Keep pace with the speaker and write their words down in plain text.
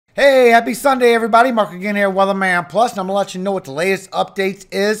Hey, happy Sunday, everybody. Mark again here, Weatherman Plus, and I'm going to let you know what the latest updates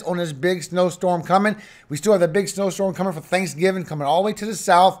is on this big snowstorm coming. We still have the big snowstorm coming for Thanksgiving, coming all the way to the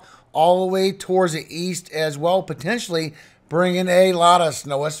south, all the way towards the east as well, potentially bringing a lot of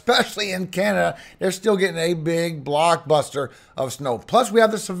snow, especially in Canada. They're still getting a big blockbuster of snow. Plus, we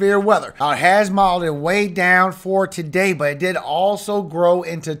have the severe weather. Now, it has modeled way down for today, but it did also grow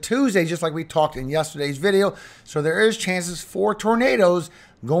into Tuesday, just like we talked in yesterday's video. So there is chances for tornadoes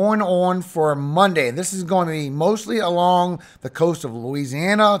going on for Monday. This is going to be mostly along the coast of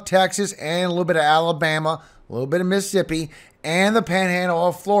Louisiana, Texas, and a little bit of Alabama, a little bit of Mississippi, and the panhandle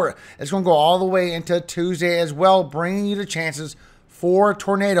of Florida. It's going to go all the way into Tuesday as well, bringing you the chances for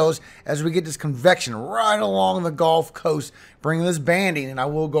tornadoes as we get this convection right along the Gulf Coast, bringing this banding, and I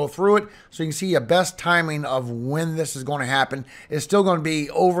will go through it so you can see your best timing of when this is going to happen. It's still going to be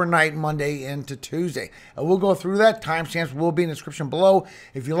overnight Monday into Tuesday. And we'll go through that. Timestamps will be in the description below.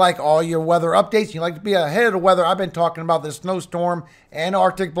 If you like all your weather updates, you like to be ahead of the weather, I've been talking about this snowstorm and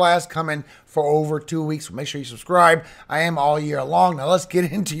Arctic blast coming for over 2 weeks. So make sure you subscribe. I am all year long. Now let's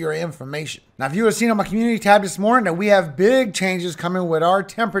get into your information. Now, if you have seen on my community tab this morning that we have big changes coming with our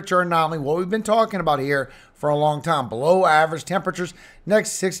temperature anomaly, what we've been talking about here for a long time, below average temperatures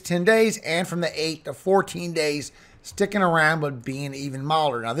next 6 to 10 days, and from the 8 to 14 days sticking around but being even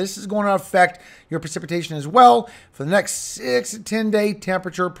milder. Now, this is going to affect your precipitation as well for the next 6 to 10 day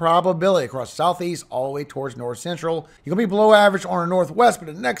temperature probability across southeast all the way towards north central. You're going to be below average on the northwest, but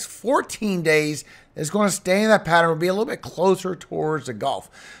the next 14 days is going to stay in that pattern. Will be a little bit closer towards the Gulf.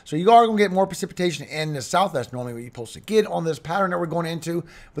 So you are going to get more precipitation in the south. That's normally what you're supposed to get on this pattern that we're going into.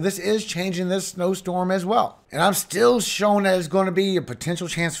 But this is changing this snowstorm as well. And I'm still showing that it's going to be a potential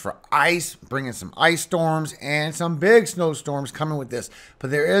chance for ice, bringing some ice storms and some big snowstorms coming with this.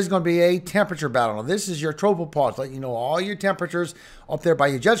 But there is going to be a temperature battle. Now, this is your tropopause, letting you know all your temperatures up there by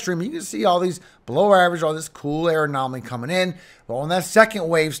your jet stream. You can see all these below average, all this cool air anomaly coming in. But on that second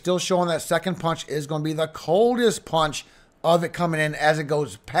wave, still showing that second punch is going to be the coldest punch of it coming in as it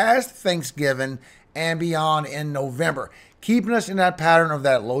goes past Thanksgiving and beyond in November, keeping us in that pattern of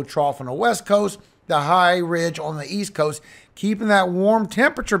that low trough on the west coast, the high ridge on the east coast, keeping that warm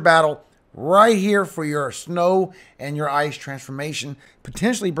temperature battle right here for your snow and your ice transformation,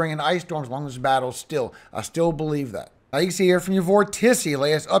 potentially bringing ice storms along this battle still. I still believe that. Now, you can see here from your vorticity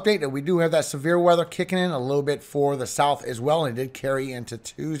latest update that we do have that severe weather kicking in a little bit for the south as well, and it did carry into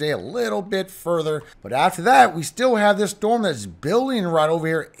Tuesday a little bit further. But after that, we still have this storm that's building right over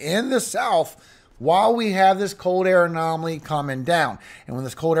here in the south while we have this cold air anomaly coming down. And when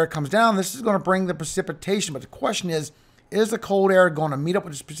this cold air comes down, this is going to bring the precipitation. But the question is the cold air going to meet up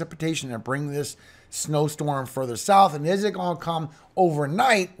with this precipitation and bring this snowstorm further south? And is it going to come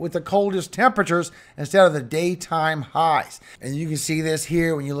overnight with the coldest temperatures instead of the daytime highs? And you can see this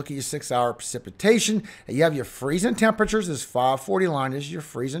here when you look at your 6-hour precipitation. You have your freezing temperatures. This 540 line is your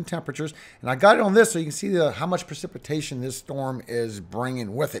freezing temperatures. And I got it on this so you can see how much precipitation this storm is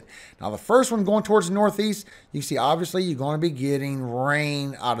bringing with it. Now, the first one going towards the northeast, you can see obviously you're going to be getting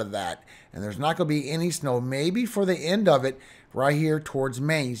rain out of that. And there's not going to be any snow, maybe for the end of it, right here towards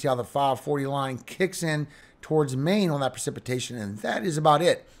Maine. You see how the 540 line kicks in towards Maine on that precipitation, and that is about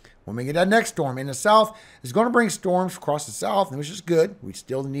it. When we get that next storm in the south, it's going to bring storms across the south, which is good. We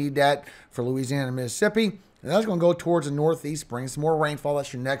still need that for Louisiana and Mississippi. And that's going to go towards the northeast, bring some more rainfall.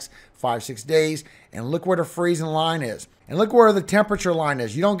 That's your next 5-6 days. And look where the freezing line is. And look where the temperature line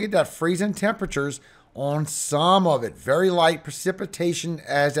is. You don't get that freezing temperatures on some of it. Very light precipitation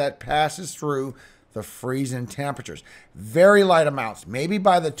as that passes through the freezing temperatures. Very light amounts, maybe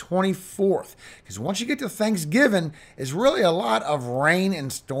by the 24th. Because once you get to Thanksgiving, it's really a lot of rain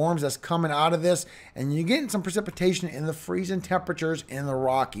and storms that's coming out of this. And you're getting some precipitation in the freezing temperatures in the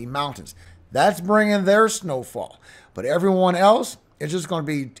Rocky Mountains. That's bringing their snowfall. But everyone else, it's just going to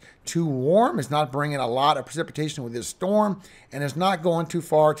be too warm. It's not bringing a lot of precipitation with this storm. And it's not going too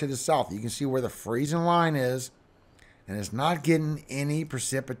far to the south. You can see where the freezing line is. And it's not getting any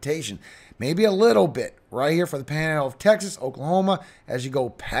precipitation. Maybe a little bit right here for the panhandle of Texas, Oklahoma. As you go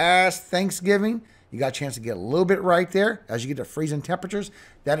past Thanksgiving, you got a chance to get a little bit right there. As you get to freezing temperatures,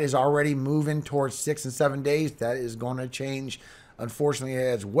 that is already moving towards 6 and 7 days. That is going to change, unfortunately,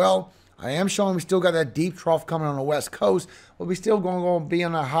 as well. I am showing we still got that deep trough coming on the west coast, but we still going to be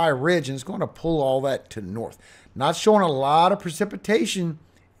on a high ridge, and it's going to pull all that to the north. Not showing a lot of precipitation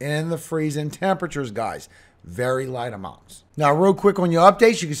in the freezing temperatures, guys. Very light amounts. Now, real quick on your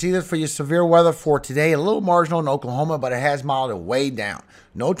updates, you can see this for your severe weather for today. A little marginal in Oklahoma, but it has modeled way down.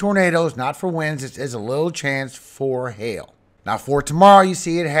 No tornadoes, not for winds. It is a little chance for hail. Now for tomorrow, you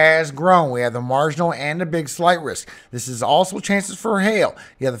see it has grown. We have the marginal and the big slight risk. This is also chances for hail.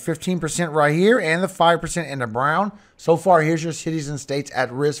 You have the 15% right here and the 5% in the brown. So far, here's your cities and states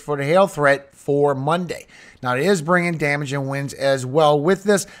at risk for the hail threat for Monday. Now, it is bringing damage and winds as well with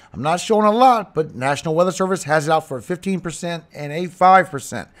this. I'm not showing a lot, but National Weather Service has it out for a 15% and a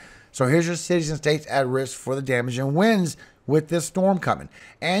 5%. So here's your cities and states at risk for the damage and winds with this storm coming.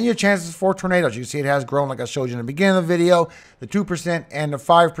 And your chances for tornadoes. You see it has grown like I showed you in the beginning of the video, the 2% and the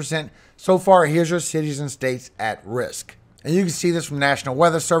 5%. So far, here's your cities and states at risk. And you can see this from National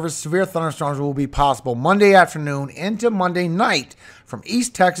Weather Service. Severe thunderstorms will be possible Monday afternoon into Monday night from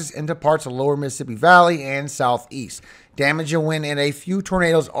East Texas into parts of lower Mississippi Valley and southeast. Damage and wind and a few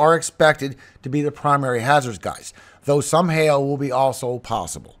tornadoes are expected to be the primary hazards, guys, though some hail will be also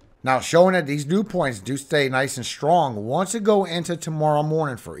possible. Now, showing that these dew points do stay nice and strong once it go into tomorrow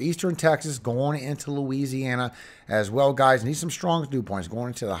morning for eastern Texas, going into Louisiana as well, guys. Need some strong dew points going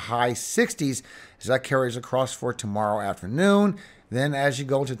into the high 60s as that carries across for tomorrow afternoon. Then as you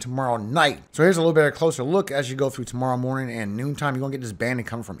go into tomorrow night. So here's a little bit of a closer look as you go through tomorrow morning and noontime. You're going to get this banding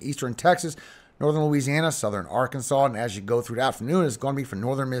coming from eastern Texas, northern Louisiana, southern Arkansas, and as you go through the afternoon, it's going to be for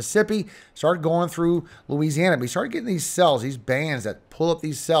northern Mississippi. Start going through Louisiana. We start getting these cells, these bands that pull up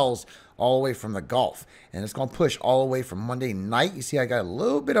these cells all the way from the Gulf. And it's going to push all the way from Monday night. You see I got a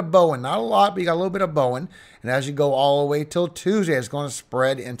little bit of bowing, not a lot, but you got a little bit of bowing. And as you go all the way till Tuesday, it's going to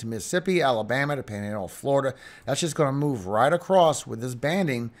spread into Mississippi, Alabama, the Panhandle of Florida. That's just going to move right across with this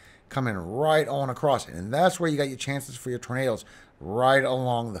banding coming right on across. And that's where you got your chances for your tornadoes, right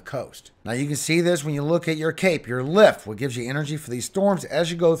along the coast. Now you can see this when you look at your CAPE, your lift, what gives you energy for these storms. As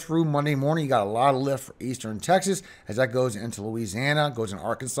you go through Monday morning, you got a lot of lift for eastern Texas as that goes into Louisiana, goes in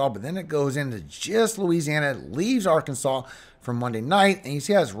Arkansas, but then it goes into just Louisiana, it leaves Arkansas for Monday night, and you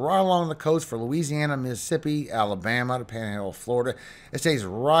see how it's right along the coast for Louisiana, Mississippi, Alabama, the Panhandle of Florida. It stays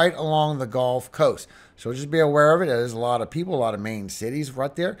right along the Gulf Coast. So just be aware of it. There's a lot of people, a lot of main cities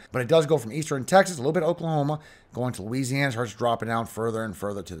right there, but it does go from eastern Texas, a little bit of Oklahoma, going to Louisiana, starts dropping down further and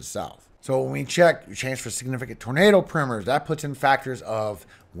further to the south. So when we check your chance for significant tornado perimeters, that puts in factors of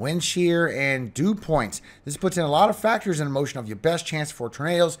wind shear and dew points. This puts in a lot of factors in motion of your best chance for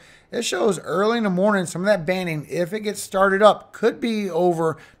tornadoes. It shows early in the morning, some of that banding, if it gets started up, could be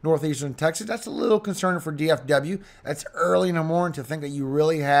over northeastern Texas. That's a little concerning for DFW. That's early in the morning to think that you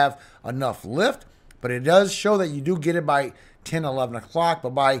really have enough lift, but it does show that you do get it by 10, 11 o'clock,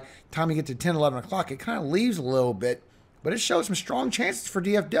 but by the time you get to 10, 11 o'clock, it kind of leaves a little bit, but it shows some strong chances for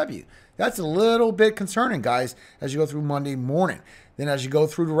DFW. That's a little bit concerning, guys, as you go through Monday morning. Then as you go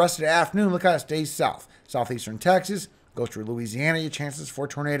through the rest of the afternoon, look how it stays south. Southeastern Texas, goes through Louisiana, your chances for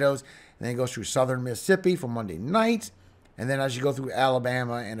tornadoes, and then it goes through southern Mississippi for Monday night. And then as you go through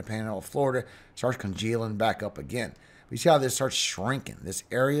Alabama and the Panhandle of Florida, it starts congealing back up again. We see how this starts shrinking. This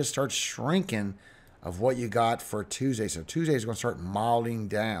area starts shrinking of what you got for Tuesday. So Tuesday is going to start molding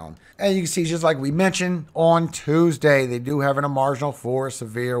down. And you can see, just like we mentioned, on Tuesday, they do have a marginal for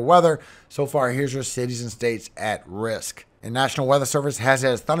severe weather. So far, here's your cities and states at risk. And National Weather Service has it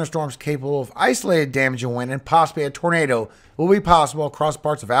as thunderstorms capable of isolated damage and wind and possibly a tornado will be possible across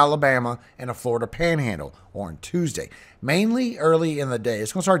parts of Alabama and the Florida Panhandle on Tuesday. Mainly early in the day.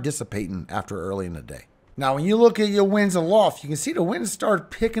 It's going to start dissipating after early in the day. Now, when you look at your winds aloft, you can see the winds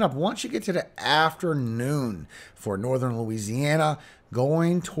start picking up once you get to the afternoon for northern Louisiana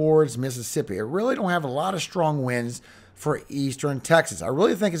going towards Mississippi. It really don't have a lot of strong winds for eastern Texas. I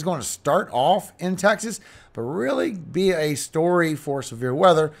really think it's going to start off in Texas, but really be a story for severe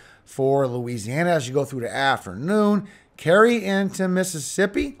weather for Louisiana as you go through the afternoon, carry into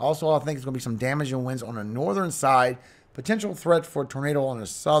Mississippi. Also, I think it's going to be some damage and winds on the northern side. Potential threat for a tornado on the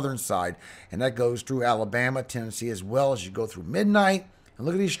southern side, and that goes through Alabama, Tennessee as well as you go through midnight. And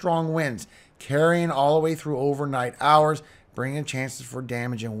look at these strong winds carrying all the way through overnight hours, bringing chances for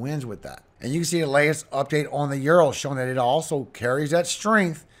damage and winds with that. And you can see the latest update on the Euro showing that it also carries that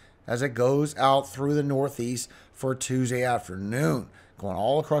strength as it goes out through the northeast for Tuesday afternoon, going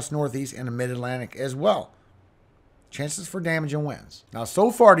all across northeast and the mid-Atlantic as well. Chances for damage and winds. Now, so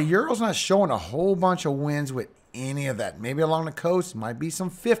far, the Euro's not showing a whole bunch of winds with any of that. Maybe along the coast, might be some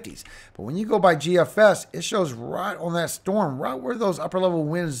 50s. But when you go by GFS, it shows right on that storm, right where those upper level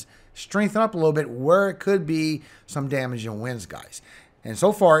winds strengthen up a little bit, where it could be some damage and winds, guys. And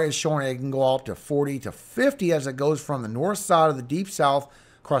so far, it's showing it can go up to 40 to 50 as it goes from the north side of the deep south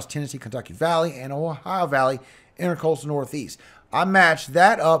across Tennessee, Kentucky Valley, and Ohio Valley, intercoastal northeast. I matched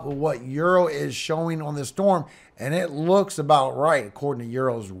that up with what Euro is showing on this storm, And it looks about right according to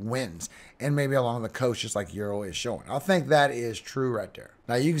Euro's winds and maybe along the coast, just like Euro is showing. I think that is true right there.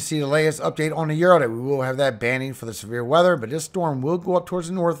 Now you can see the latest update on the Euro that we will have that banding for the severe weather, but this storm will go up towards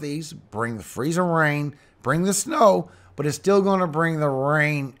the northeast, bring the freezing rain, bring the snow, but it's still going to bring the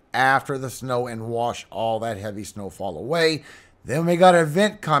rain after the snow and wash all that heavy snowfall away. Then we got an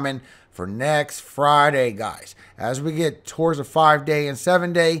event coming for next Friday, guys. As we get towards the 5-day and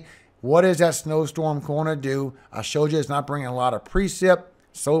 7-day, what is that snowstorm going to do? I showed you it's not bringing a lot of precip.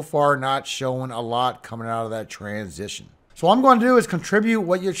 So far, not showing a lot coming out of that transition. So what I'm going to do is contribute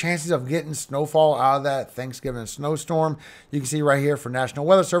what your chances of getting snowfall out of that Thanksgiving snowstorm. You can see right here for National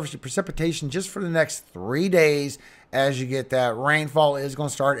Weather Service, your precipitation just for the next 3 days as you get that rainfall is going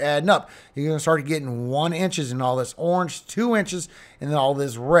to start adding up. You're going to start getting 1 inch in all this orange, 2 inches, and then all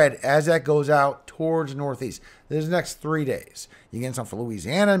this red as that goes out towards the northeast. This is the next 3 days. You're getting some for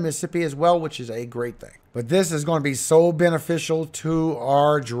Louisiana and Mississippi as well, which is a great thing. But this is going to be so beneficial to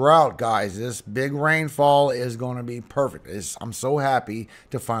our drought, guys. This big rainfall is going to be perfect. I'm so happy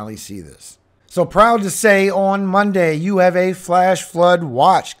to finally see this. So proud to say on Monday, you have a flash flood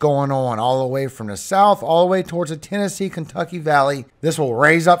watch going on all the way from the south, all the way towards the Tennessee, Kentucky Valley. This will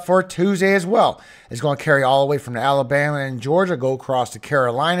raise up for Tuesday as well. It's going to carry all the way from the Alabama and Georgia, go across the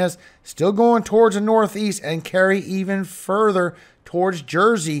Carolinas, still going towards the northeast and carry even further towards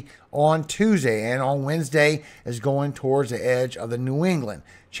Jersey on Tuesday. And on Wednesday is going towards the edge of the New England.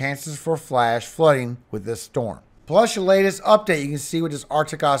 Chances for flash flooding with this storm. Plus your latest update, you can see with this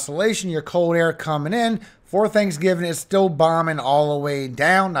Arctic oscillation, your cold air coming in for Thanksgiving is still bombing all the way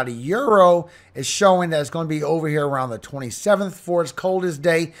down. Now the Euro is showing that it's going to be over here around the 27th for its coldest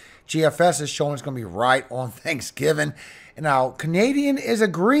day. GFS is showing it's going to be right on Thanksgiving. And now Canadian is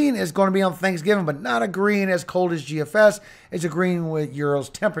agreeing it's going to be on Thanksgiving, but not agreeing as cold as GFS. It's agreeing with Euro's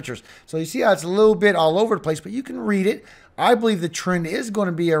temperatures. So you see how it's a little bit all over the place, but you can read it. I believe the trend is going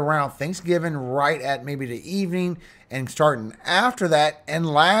to be around Thanksgiving right at maybe the evening and starting after that and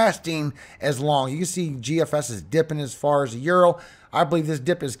lasting as long. You can see GFS is dipping as far as the Euro. I believe this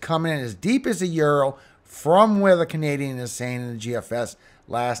dip is coming in as deep as the Euro from where the Canadian is saying in the GFS,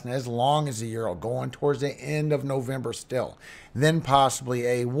 lasting as long as the Euro, going towards the end of November still. Then possibly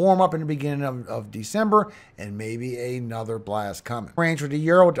a warm up in the beginning of December and maybe another blast coming. Range with the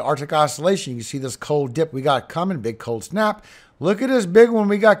Euro with the Arctic oscillation, you can see this cold dip we got coming, big cold snap. Look at this big one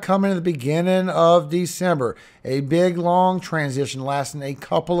we got coming in the beginning of December. A big long transition lasting a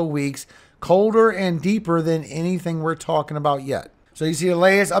couple of weeks, colder and deeper than anything we're talking about yet. So you see the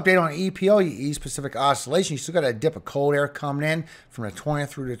latest update on EPO, East Pacific Oscillation. You still got a dip of cold air coming in from the 20th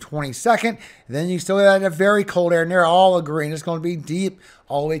through the 22nd. And then you still got a very cold air, and they're all agreeing it's going to be deep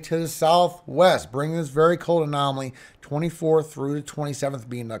all the way to the southwest, bringing this very cold anomaly, 24th through the 27th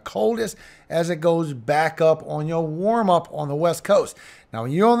being the coldest as it goes back up on your warm up on the west coast. Now,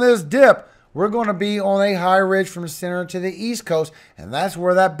 when you're on this dip, we're going to be on a high ridge from the center to the east coast, and that's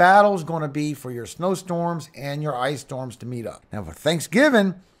where that battle is going to be for your snowstorms and your ice storms to meet up. Now, for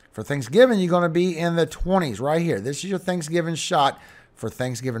Thanksgiving, you're going to be in the 20s right here. This is your Thanksgiving shot for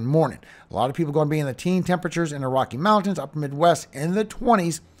Thanksgiving morning. A lot of people are going to be in the teen temperatures in the Rocky Mountains, upper Midwest in the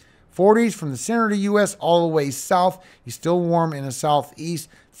 20s, 40s from the center of the U.S. all the way south. You're still warm in the southeast.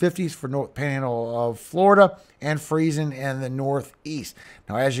 50s for North Panhandle of Florida, and freezing in the northeast.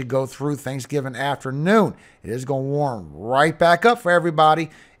 Now, as you go through Thanksgiving afternoon, it is going to warm right back up for everybody,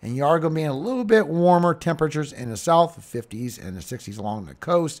 and you are going to be in a little bit warmer temperatures in the south, the 50s and the 60s along the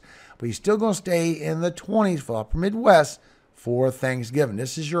coast, but you're still going to stay in the 20s for upper Midwest for Thanksgiving.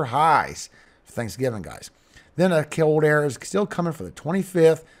 This is your highs for Thanksgiving, guys. Then a cold air is still coming for the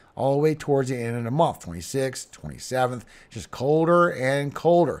 25th, all the way towards the end of the month, 26th, 27th, just colder and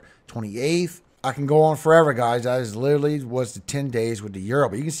colder. 28th, I can go on forever, guys. That is literally was the 10 days with the Euro.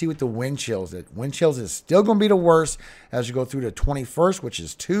 But you can see with the wind chills, that wind chills is still going to be the worst as you go through the 21st, which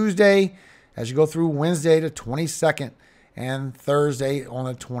is Tuesday, as you go through Wednesday the 22nd, and Thursday on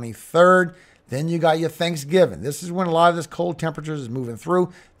the 23rd. Then you got your Thanksgiving. This is when a lot of this cold temperatures is moving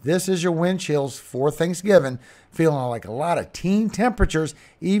through. This is your wind chills for Thanksgiving, feeling like a lot of teen temperatures,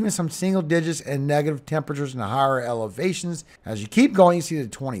 even some single digits and negative temperatures in the higher elevations. As you keep going, you see the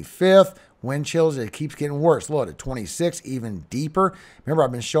 25th, wind chills, it keeps getting worse. Look, at 26, even deeper. Remember,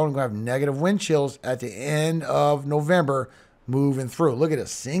 I've been showing we're going to have negative wind chills at the end of November moving through. Look at the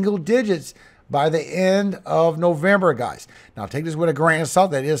single digits by the end of November, guys. Now, take this with a grain of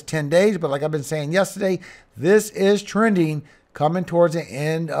salt. That is 10 days, but like I've been saying yesterday, this is trending coming towards the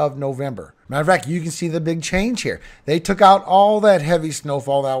end of November. Matter of fact, you can see the big change here. They took out all that heavy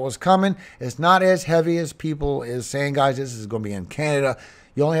snowfall that was coming. It's not as heavy as people is saying, guys. This is going to be in Canada.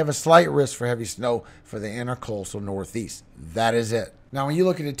 You only have a slight risk for heavy snow for the intercoastal northeast. That is it. Now, when you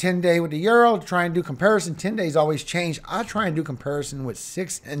look at a 10-day with the Euro, to try and do comparison, 10 days always change. I try and do comparison with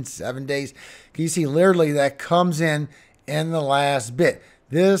 6 and 7 days. You see, literally, that comes in the last bit.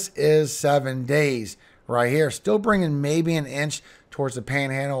 This is 7 days right here. Still bringing maybe an inch towards the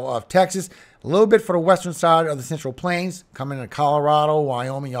panhandle of Texas. A little bit for the western side of the Central Plains. Coming into Colorado,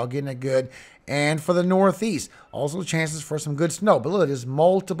 Wyoming, y'all getting it good. And for the northeast, also chances for some good snow. But look, there's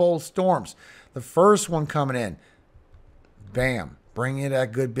multiple storms. The first one coming in, bam. Bringing in a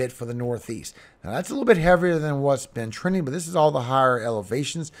good bit for the northeast. Now, that's a little bit heavier than what's been trending, but this is all the higher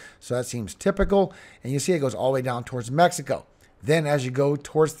elevations, so that seems typical. And you see it goes all the way down towards Mexico. Then as you go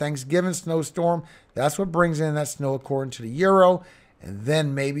towards Thanksgiving snowstorm, that's what brings in that snow according to the Euro, and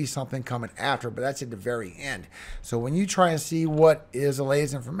then maybe something coming after, but that's at the very end. So when you try and see what is the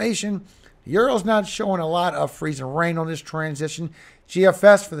latest information, the Euro's not showing a lot of freezing rain on this transition.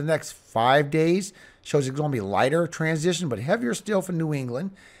 GFS for the next 5 days shows it's going to be lighter transition, but heavier still for New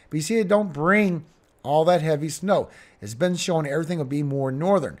England. But you see, it don't bring all that heavy snow. It's been showing everything will be more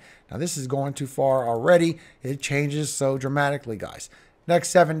northern. Now, this is going too far already. It changes so dramatically, guys. Next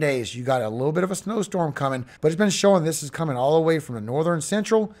 7 days, you got a little bit of a snowstorm coming, but it's been showing this is coming all the way from the northern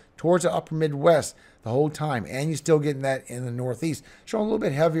central towards the upper Midwest the whole time, and you're still getting that in the northeast, showing a little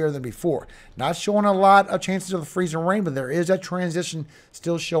bit heavier than before. Not showing a lot of chances of the freezing rain, but there is that transition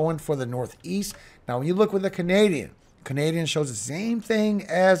still showing for the northeast. Now, when you look with the Canadian shows the same thing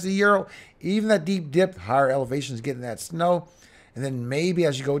as the Euro. Even that deep dip, higher elevations getting that snow. And then maybe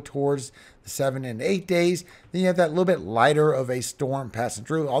as you go towards the 7 and 8 days, then you have that little bit lighter of a storm passing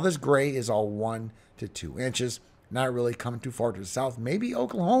through. All this gray is all 1 to 2 inches. Not really coming too far to the south. Maybe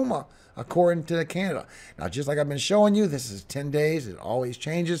Oklahoma, according to Canada. Now, just like I've been showing you, this is 10 days. It always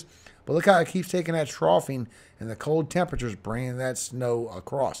changes. But look how it keeps taking that troughing and the cold temperatures bringing that snow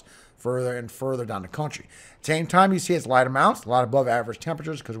across further and further down the country. At the same time, you see it's light amounts, a lot above average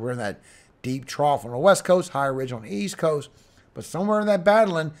temperatures because we're in that deep trough on the west coast, higher ridge on the east coast. But somewhere in that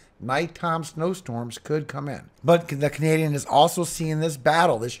battling, nighttime snowstorms could come in. But the Canadian is also seeing this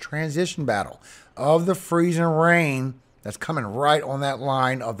battle, this transition battle of the freezing rain that's coming right on that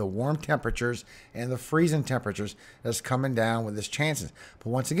line of the warm temperatures and the freezing temperatures that's coming down with its chances. But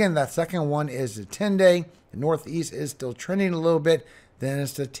once again, that second one is the 10-day. The northeast is still trending a little bit. Then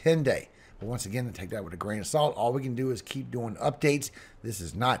it's the 10-day. But once again, to take that with a grain of salt, all we can do is keep doing updates. This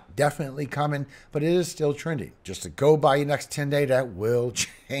is not definitely coming, but it is still trending. Just to go by your next 10-day, that will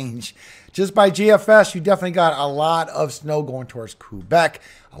change. Just by GFS, you definitely got a lot of snow going towards Quebec,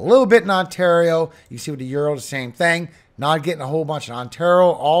 a little bit in Ontario. You see with the Euro, the same thing. Not getting a whole bunch in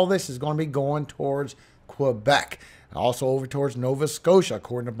Ontario. All this is going to be going towards Quebec. Also over towards Nova Scotia,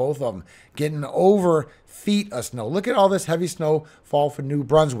 according to both of them. Getting over feet of snow. Look at all this heavy snow fall for New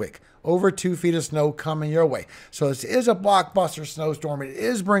Brunswick. Over 2 feet of snow coming your way. So this is a blockbuster snowstorm. It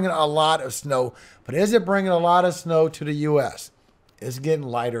is bringing a lot of snow. But is it bringing a lot of snow to the U.S.? It's getting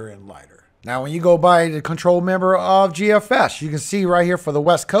lighter and lighter. Now, when you go by the control member of GFS, you can see right here for the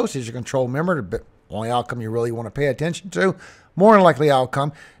West Coast is your control member. The only outcome you really want to pay attention to. More than likely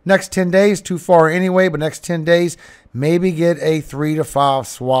outcome. Next 10 days, too far anyway, but next 10 days, maybe get a 3 to 5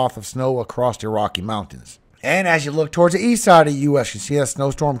 swath of snow across the Rocky Mountains. And as you look towards the east side of the U.S., you see that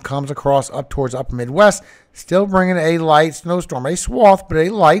snowstorm comes across up towards upper Midwest, still bringing a light snowstorm, a swath, but a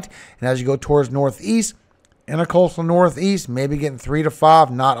light. And as you go towards northeast, intercoastal northeast, maybe getting 3 to 5,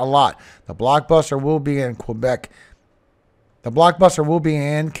 not a lot. The blockbuster will be in Quebec. The blockbuster will be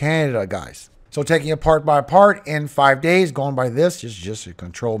in Canada, guys. So taking it part by part in 5 days, going by this is just a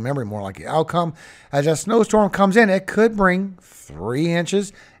control memory, more like the outcome. As a snowstorm comes in, it could bring 3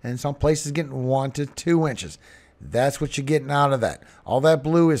 inches, and some places getting 1 to 2 inches. That's what you're getting out of that. All that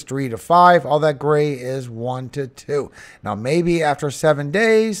blue is 3 to 5. All that gray is 1 to 2. Now, maybe after 7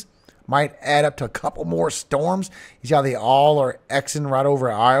 days, might add up to a couple more storms. You see how they all are Xing right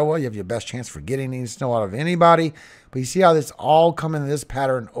over Iowa. You have your best chance for getting any snow out of anybody. But you see how this all coming in this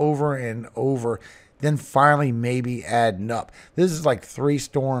pattern over and over. Then finally maybe adding up. This is like 3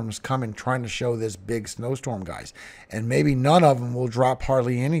 storms coming trying to show this big snowstorm, guys. And maybe none of them will drop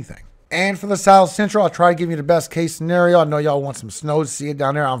hardly anything. And for the South Central, I'll try to give you the best case scenario. I know y'all want some snow to see it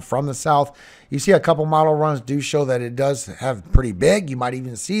down there. I'm from the South. You see a couple model runs do show that it does have pretty big. You might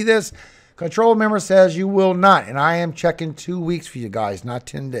even see this. Control member says you will not. And I am checking 2 weeks for you guys, not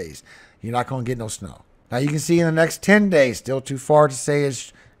 10 days. You're not going to get no snow. Now you can see in the next 10 days, still too far to say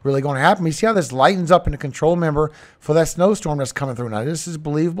it's really going to happen. You see how this lightens up in the control member for that snowstorm that's coming through. Now this is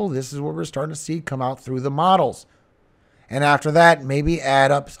believable. This is what we're starting to see come out through the models. And after that, maybe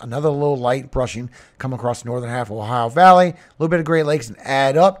add up another little light brushing, come across the northern half of Ohio Valley, a little bit of Great Lakes, and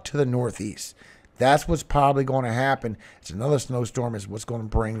add up to the northeast. That's what's probably going to happen. It's another snowstorm is what's going to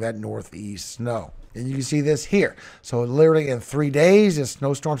bring that northeast snow. And you can see this here. So literally in 3 days, this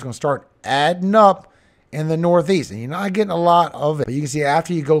snowstorm's going to start adding up in the northeast. And you're not getting a lot of it. But you can see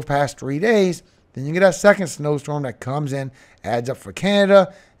after you go past 3 days, then you get that second snowstorm that comes in, adds up for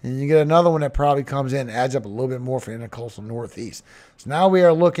Canada. And you get another one that probably comes in, adds up a little bit more for the intercoastal northeast. So now we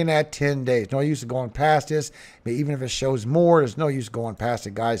are looking at 10 days. No use of going past this. But even if it shows more, there's no use going past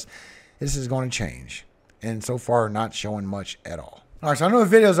it, guys. This is going to change. And so far, not showing much at all. All right, so I know the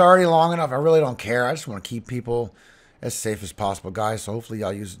video is already long enough. I really don't care. I just want to keep people as safe as possible, guys. So hopefully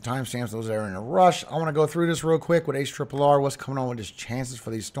y'all use the timestamps. Those that are in a rush. I want to go through this real quick with HRRR, what's coming on with these chances for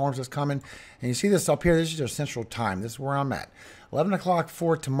these storms that's coming. And you see this up here. This is your central time. This is where I'm at. 11 o'clock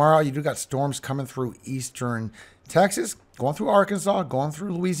for tomorrow. You do got storms coming through eastern Texas, going through Arkansas, going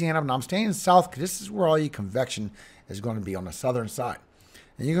through Louisiana. But I'm staying south because this is where all your convection is going to be on the southern side.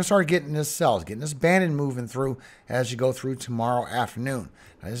 And you're going to start getting this cells, getting this banding moving through as you go through tomorrow afternoon.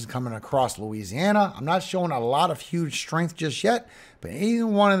 Now, this is coming across Louisiana. I'm not showing a lot of huge strength just yet, but either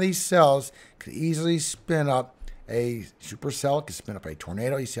one of these cells could easily spin up a supercell, could spin up a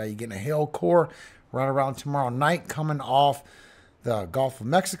tornado. You see how you're getting a hail core right around tomorrow night coming off the Gulf of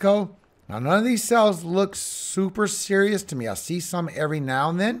Mexico. Now, none of these cells look super serious to me. I see some every now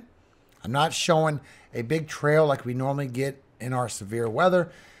and then. I'm not showing a big trail like we normally get in our severe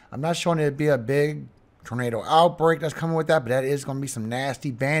weather. I'm not showing it to be a big tornado outbreak that's coming with that, but that is going to be some nasty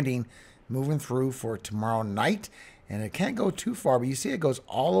banding moving through for tomorrow night. And it can't go too far, but you see it goes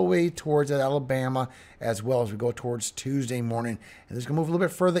all the way towards Alabama as well as we go towards Tuesday morning. And this is going to move a little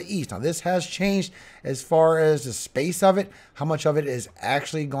bit further east. Now, this has changed as far as the space of it, how much of it is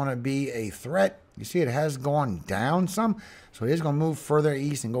actually going to be a threat. You see it has gone down some, so it is going to move further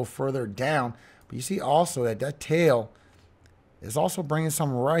east and go further down. But you see also that that tail is also bringing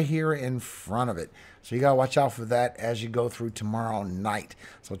some right here in front of it. So you got to watch out for that as you go through tomorrow night.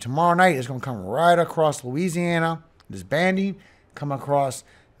 So tomorrow night is going to come right across Louisiana, this banding, come across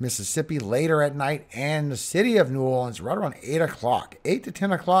Mississippi later at night, and the city of New Orleans right around 8 o'clock. 8 to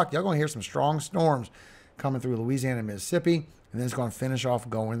 10 o'clock, y'all going to hear some strong storms coming through Louisiana and Mississippi, and then it's going to finish off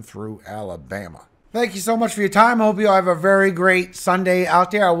going through Alabama. Thank you so much for your time. I hope you all have a very great Sunday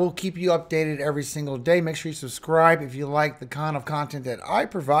out there. I will keep you updated every single day. Make sure you subscribe if you like the kind of content that I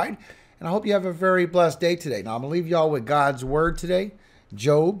provide. And I hope you have a very blessed day today. Now, I'm going to leave y'all with God's word today.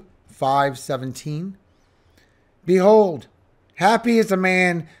 Job 5:17. Behold, happy is the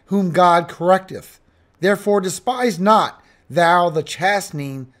man whom God correcteth. Therefore despise not thou the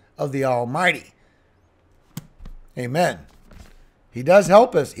chastening of the Almighty. Amen. He does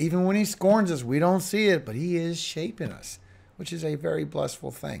help us. Even when he scorns us, we don't see it, but he is shaping us, which is a very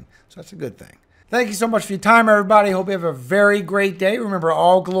blissful thing. So that's a good thing. Thank you so much for your time, everybody. Hope you have a very great day. Remember,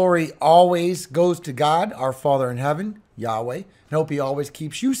 all glory always goes to God, our Father in heaven, Yahweh. And hope he always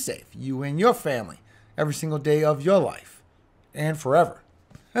keeps you safe, you and your family, every single day of your life and forever.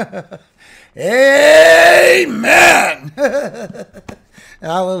 Amen.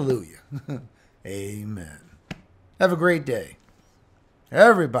 Hallelujah. Amen. Have a great day,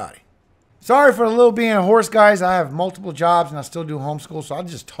 everybody. Sorry for a little being a horse, guys. I have multiple jobs and I still do homeschool, so I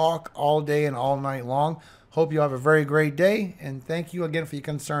just talk all day and all night long. Hope you have a very great day, and thank you again for your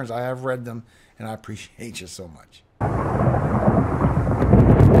concerns. I have read them, and I appreciate you so much.